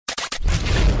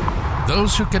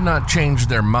Those who cannot change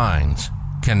their minds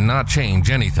cannot change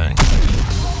anything.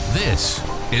 This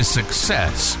is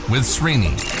Success with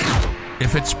Srini.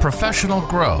 If it's professional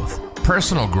growth,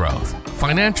 personal growth,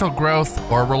 financial growth,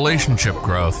 or relationship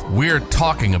growth, we're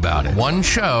talking about it. One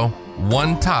show,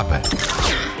 one topic.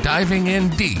 Diving in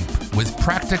deep with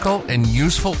practical and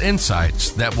useful insights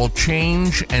that will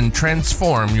change and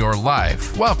transform your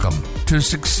life. Welcome to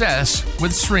Success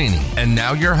with Srini. And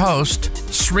now your host,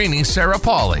 Srini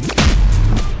Sarapalli.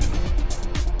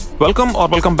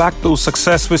 Welcome back to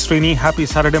Success with Srini. Happy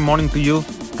Saturday morning to you.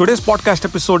 Today's podcast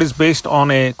episode is based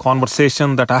on a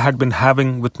conversation that I had been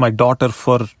having with my daughter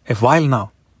for a while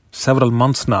now, several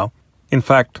months now. In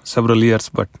fact, several years,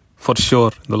 but for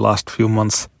sure the last few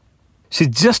months. She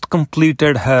just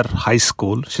completed her high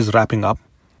school. She's wrapping up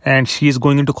and she is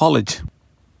going into college.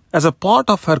 As a part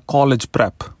of her college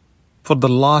prep, for the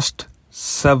last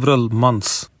several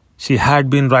months, she had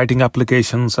been writing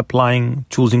applications, applying,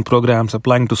 choosing programs,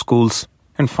 applying to schools.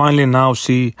 And finally now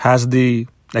she has the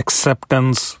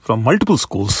acceptance from multiple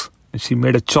schools. She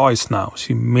made a choice now.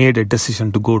 She made a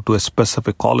decision to go to a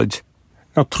specific college.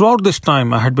 Now throughout this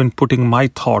time, I had been putting my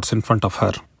thoughts in front of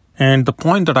her. And the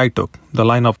point that I took, the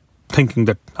line of thinking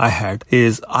that I had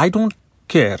is, I don't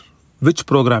care which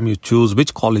program you choose,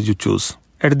 which college you choose.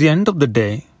 At the end of the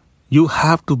day, you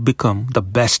have to become the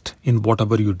best in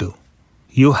whatever you do.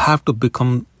 You have to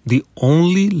become the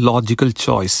only logical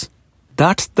choice.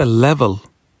 That's the level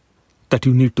that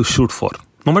you need to shoot for,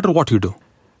 no matter what you do.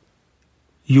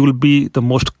 You will be the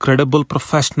most credible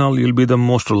professional. You'll be the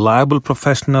most reliable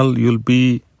professional. You'll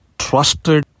be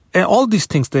trusted. And all these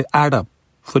things, they add up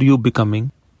for you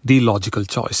becoming the logical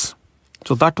choice.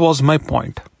 So that was my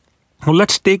point. Now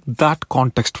let's take that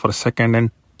context for a second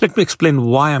and let me explain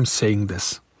why I'm saying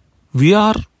this. We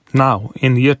are now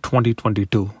in year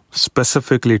 2022,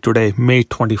 specifically today, May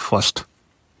 21st,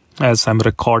 as I'm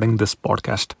recording this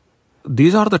podcast.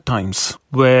 These are the times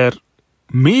where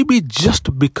maybe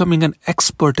just becoming an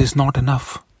expert is not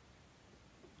enough.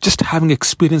 Just having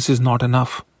experience is not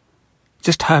enough.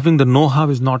 Just having the know-how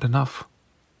is not enough.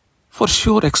 For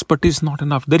sure, expertise is not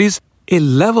enough. There is a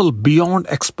level beyond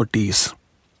expertise.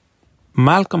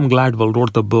 Malcolm Gladwell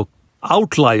wrote the book,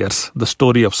 Outliers, The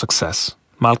Story of Success.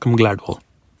 Malcolm Gladwell.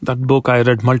 That book I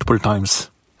read multiple times.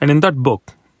 And in that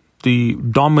book, the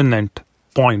dominant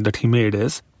point that he made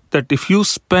is that if you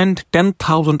spend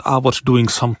 10,000 hours doing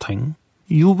something,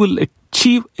 you will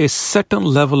achieve a certain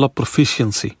level of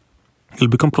proficiency. You'll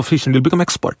become proficient, you'll become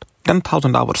expert.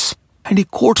 10,000 hours. And he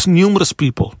quotes numerous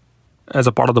people as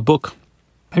a part of the book.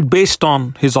 And based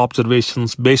on his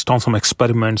observations, based on some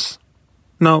experiments.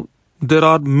 Now, there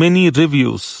are many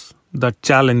reviews that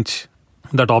challenge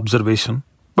that observation.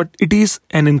 But it is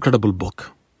an incredible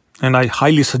book. And I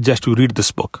highly suggest you read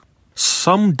this book.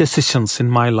 Some decisions in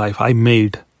my life I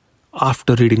made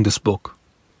after reading this book.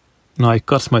 Now I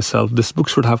curse myself. This book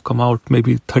should have come out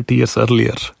maybe 30 years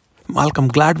earlier. Malcolm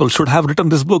Gladwell should have written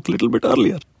this book a little bit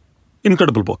earlier.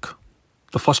 Incredible book.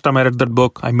 The first time I read that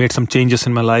book, I made some changes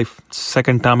in my life.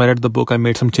 Second time I read the book, I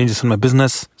made some changes in my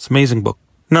business. It's an amazing book.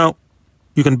 Now,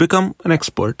 you can become an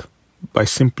expert by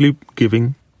simply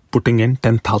putting in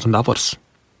 10,000 hours.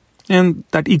 And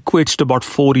that equates to about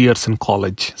 4 years in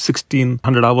college,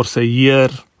 1,600 hours a year,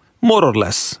 more or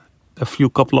less. A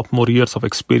couple of more years of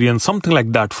experience, something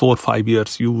like that, 4 or 5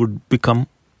 years, you would become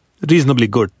reasonably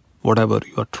good, whatever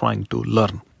you are trying to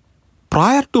learn.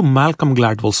 Prior to Malcolm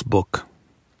Gladwell's book,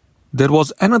 there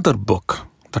was another book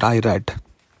that I read,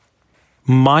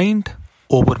 Mind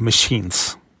Over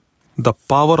Machines, The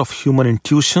Power of Human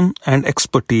Intuition and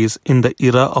Expertise in the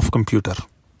Era of Computer.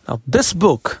 Now, this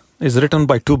book is written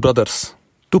by two brothers,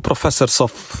 two professors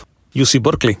of UC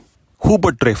Berkeley,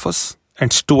 Hubert Dreyfus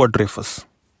and Stuart Dreyfus.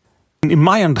 In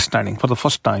my understanding, for the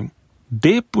first time,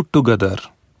 they put together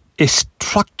a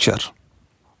structure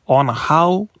on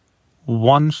how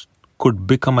one could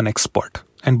become an expert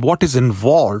and what is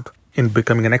involved in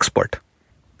becoming an expert.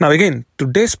 Now again,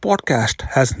 today's podcast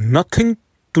has nothing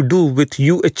to do with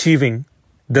you achieving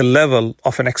the level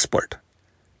of an expert.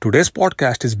 Today's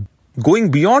podcast is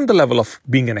going beyond the level of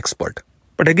being an expert.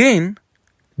 But again,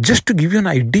 just to give you an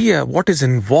idea what is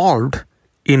involved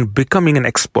in becoming an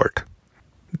expert,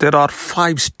 there are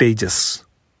 5 stages.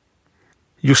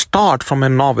 You start from a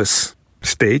novice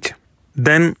stage,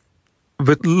 then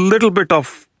with little bit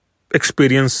of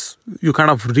experience, you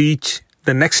kind of reach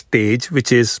the next stage,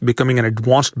 which is becoming an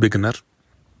advanced beginner.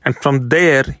 And from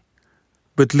there,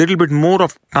 with little bit more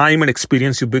of time and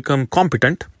experience, you become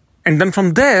competent. And then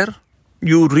from there,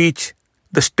 you reach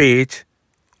the stage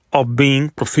of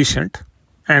being proficient.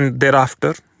 And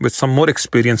thereafter, with some more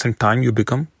experience and time, you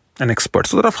become an expert.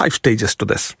 So there are 5 stages to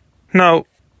this. Now,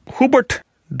 Hubert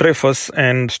Dreyfus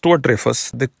and Stuart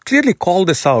Dreyfus, they clearly call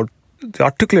this out. They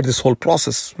articulate this whole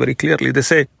process very clearly. They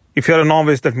say, if you're a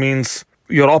novice, that means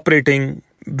you're operating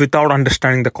without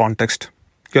understanding the context.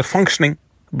 You're functioning,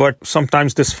 but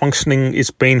sometimes this functioning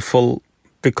is painful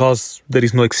because there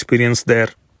is no experience there.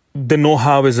 The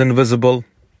know-how is invisible.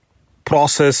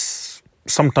 Process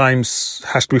sometimes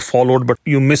has to be followed, but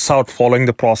you miss out following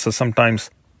the process sometimes.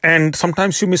 And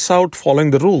sometimes you miss out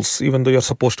following the rules, even though you're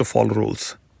supposed to follow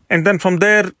rules. And then from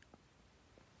there,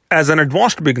 as an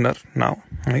advanced beginner now,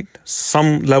 right,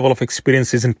 some level of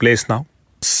experience is in place now,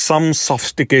 some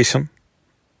sophistication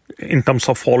in terms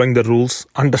of following the rules,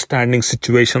 understanding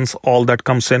situations, all that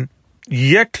comes in.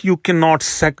 Yet you cannot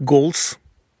set goals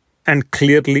and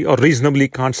clearly or reasonably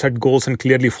can't set goals and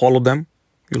clearly follow them.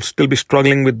 You'll still be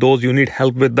struggling with those. You need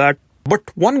help with that. But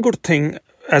one good thing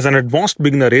as an advanced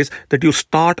beginner is that you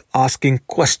start asking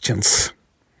questions.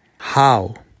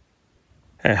 How?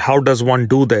 How does one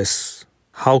do this?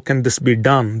 How can this be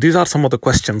done? These are some of the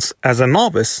questions. As a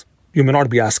novice, you may not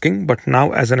be asking, but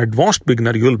now as an advanced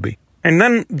beginner, you'll be. And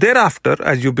then thereafter,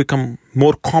 as you become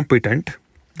more competent,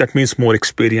 that means more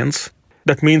experience.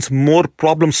 That means more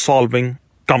problem solving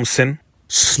comes in.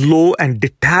 Slow and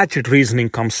detached reasoning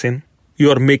comes in. You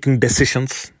are making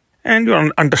decisions and you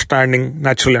are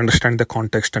naturally understand the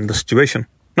context and the situation.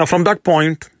 Now from that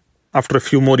point, after a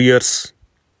few more years,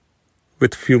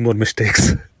 with few more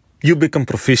mistakes, you become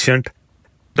proficient.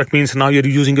 That means now you're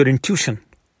using your intuition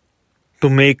to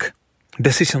make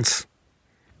decisions.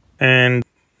 And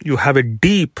you have a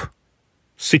deep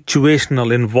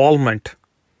situational involvement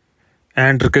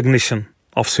and recognition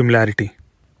of similarity.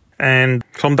 And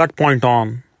from that point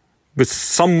on, with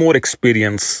some more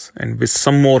experience and with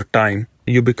some more time,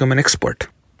 you become an expert.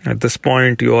 At this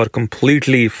point, you are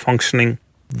completely functioning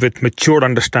with matured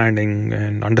understanding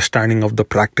and understanding of the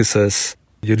practices.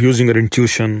 You're using your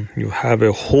intuition. You have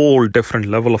a whole different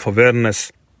level of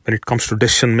awareness when it comes to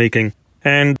decision making.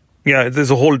 And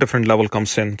there's a whole different level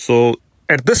comes in. So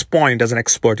at this point, as an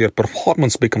expert, your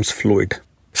performance becomes fluid.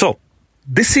 So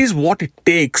this is what it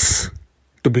takes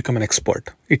to become an expert.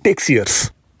 It takes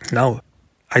years. Now,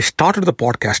 I started the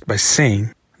podcast by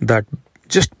saying that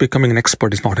just becoming an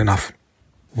expert is not enough.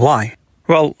 Why?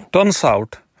 Well, turns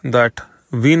out that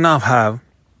we now have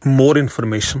more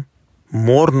information,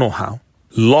 more know-how,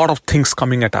 a lot of things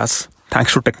coming at us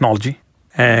thanks to technology.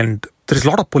 And there is a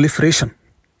lot of proliferation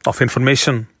of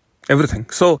information, everything.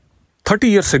 So 30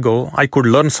 years ago, I could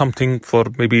learn something for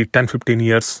maybe 10, 15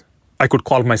 years. I could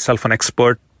call myself an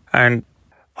expert and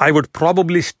I would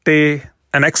probably stay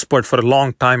an expert for a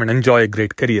long time and enjoy a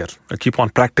great career. I keep on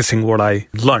practicing what I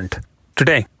learned.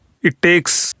 Today, it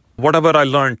takes whatever I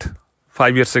learned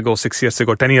 5 years ago, 6 years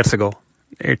ago, 10 years ago.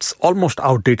 It's almost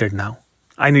outdated now.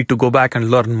 I need to go back and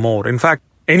learn more. In fact,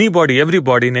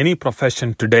 everybody in any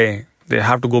profession today, they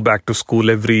have to go back to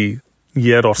school every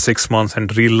year or 6 months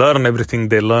and relearn everything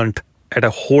they learned at a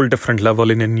whole different level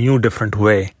in a new, different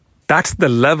way. That's the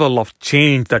level of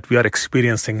change that we are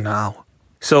experiencing now.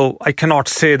 So I cannot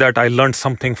say that I learned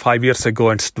something 5 years ago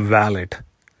and it's valid.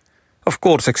 Of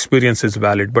course, experience is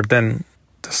valid, but then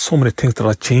there's so many things that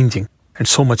are changing and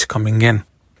so much coming in.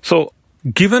 So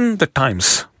given the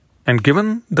times and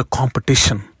given the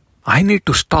competition, I need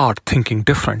to start thinking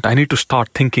different. I need to start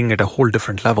thinking at a whole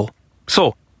different level.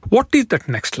 So what is that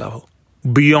next level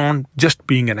beyond just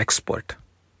being an expert?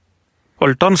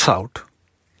 Well, it turns out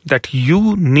that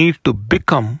you need to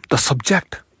become the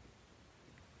subject.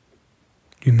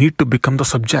 You need to become the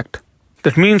subject.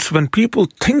 That means when people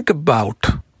think about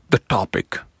the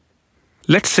topic,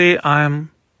 let's say I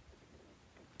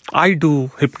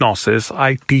do hypnosis,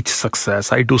 I teach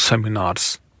success, I do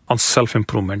seminars on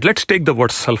self-improvement. Let's take the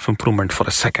word self-improvement for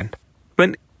a second.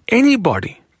 When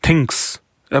anybody thinks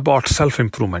about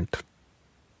self-improvement,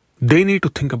 they need to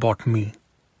think about me.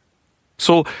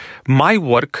 So my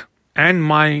work and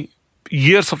my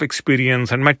years of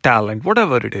experience and my talent,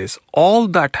 whatever it is, all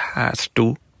that has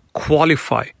to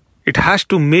qualify. It has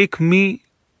to make me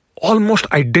almost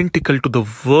identical to the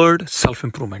word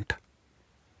self-improvement.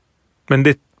 When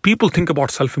people think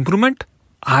about self-improvement,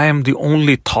 I am the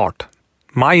only thought.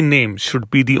 My name should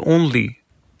be the only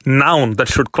noun that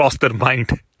should cross their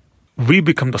mind. We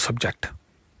become the subject.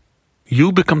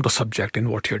 You become the subject in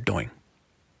what you're doing.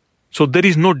 So there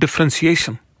is no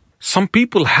differentiation. Some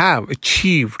people have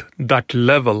achieved that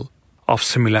level of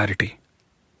similarity.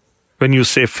 When you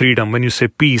say freedom, when you say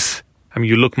peace,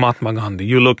 you look Mahatma Gandhi,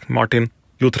 you look Martin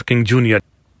Luther King Jr.,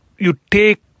 you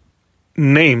take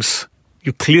names,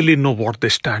 you clearly know what they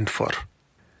stand for.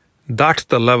 That's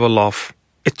the level of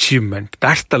achievement.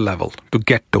 That's the level to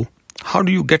get to. How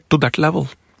do you get to that level?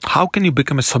 How can you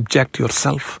become a subject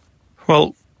yourself?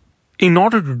 Well, in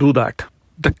order to do that,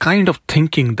 the kind of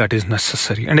thinking that is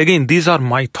necessary, and again, these are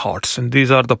my thoughts and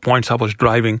these are the points I was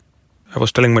driving. I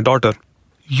was telling my daughter,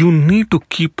 you need to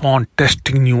keep on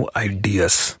testing new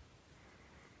ideas.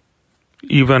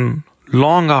 Even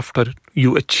long after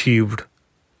you achieved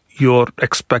your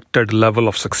expected level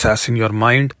of success in your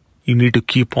mind, you need to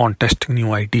keep on testing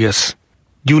new ideas.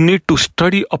 You need to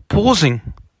study opposing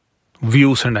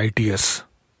views and ideas.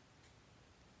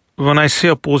 When I say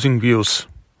opposing views,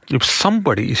 if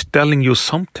somebody is telling you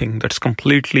something that's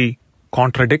completely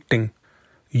contradicting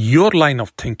your line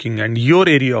of thinking and your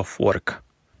area of work,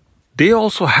 they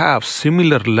also have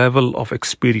similar level of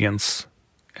experience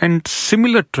and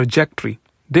similar trajectory.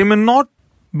 They may not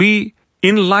be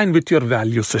in line with your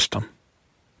value system,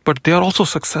 but they are also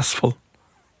successful.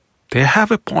 They have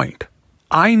a point.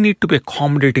 I need to be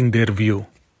accommodating their view.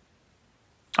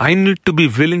 I need to be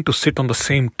willing to sit on the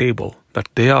same table that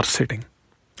they are sitting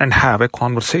and have a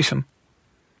conversation.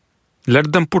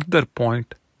 Let them put their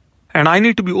point, and I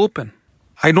need to be open.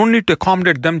 I don't need to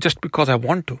accommodate them just because I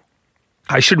want to.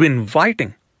 I should be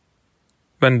inviting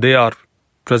when they are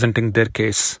presenting their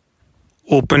case,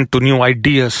 open to new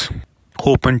ideas,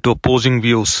 open to opposing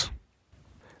views.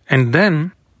 And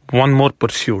then one more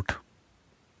pursuit,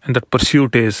 and that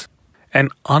pursuit is an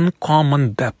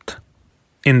uncommon depth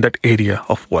in that area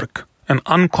of work, an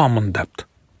uncommon depth.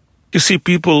 You see,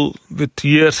 people with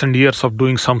years and years of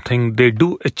doing something, they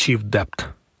do achieve depth.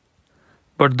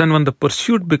 But then when the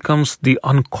pursuit becomes the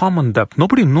uncommon depth,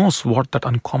 nobody knows what that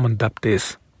uncommon depth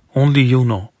is. Only you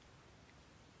know.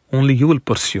 Only you will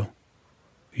pursue.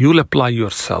 You'll apply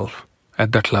yourself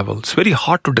at that level. It's very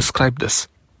hard to describe this.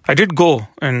 I did go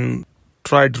and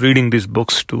tried reading these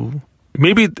books too.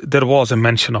 Maybe there was a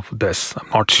mention of this, I'm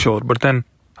not sure. But then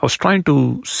I was trying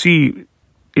to see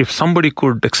if somebody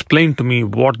could explain to me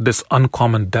what this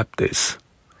uncommon depth is.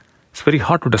 It's very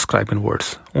hard to describe in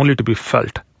words, only to be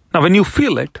felt. Now, when you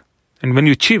feel it and when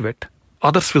you achieve it,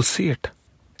 others will see it.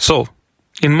 So,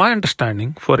 in my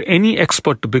understanding, for any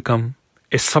expert to become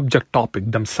a subject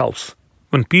topic themselves,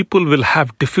 when people will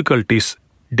have difficulties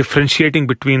differentiating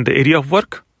between the area of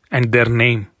work and their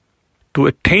name, to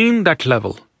attain that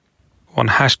level, one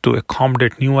has to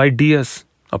accommodate new ideas,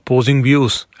 opposing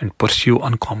views, and pursue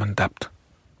uncommon depth.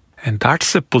 And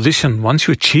that's a position, once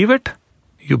you achieve it,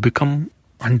 you become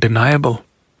undeniable.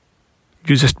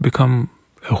 You just become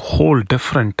a whole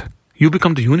different, you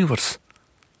become the universe.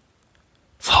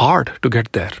 It's hard to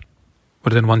get there.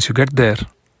 But then once you get there,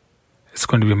 it's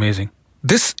going to be amazing.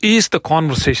 This is the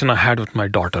conversation I had with my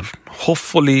daughter.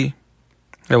 Hopefully,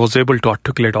 I was able to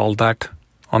articulate all that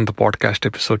on the podcast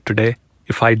episode today.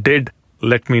 If I did,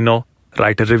 let me know.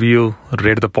 Write a review,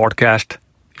 rate the podcast.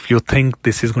 If you think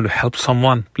this is going to help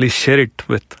someone, please share it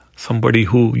with somebody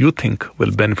who you think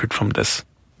will benefit from this.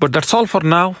 But that's all for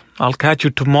now. I'll catch you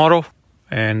tomorrow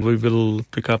and we will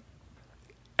pick up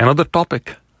another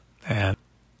topic and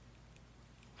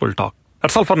we'll talk.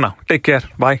 That's all for now. Take care.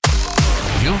 Bye.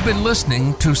 You've been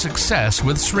listening to Success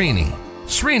with Srini.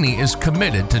 Srini is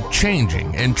committed to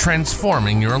changing and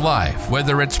transforming your life,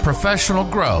 whether it's professional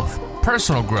growth,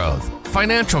 personal growth,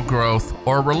 financial growth,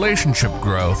 or relationship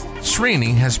growth.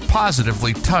 Srini has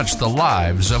positively touched the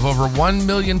lives of over 1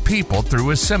 million people through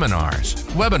his seminars,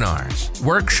 webinars,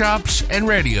 workshops, and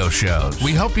radio shows.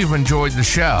 We hope you've enjoyed the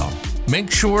show.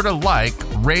 Make sure to like,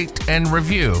 rate, and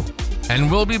review. And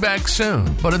we'll be back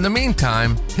soon. But in the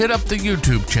meantime, hit up the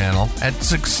YouTube channel at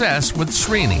Success with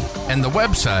Srini and the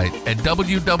website at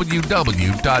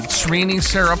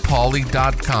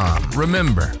www.srinisarapalli.com.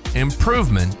 Remember,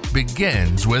 improvement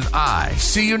begins with I.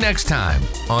 See you next time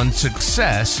on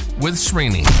Success with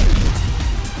Srini.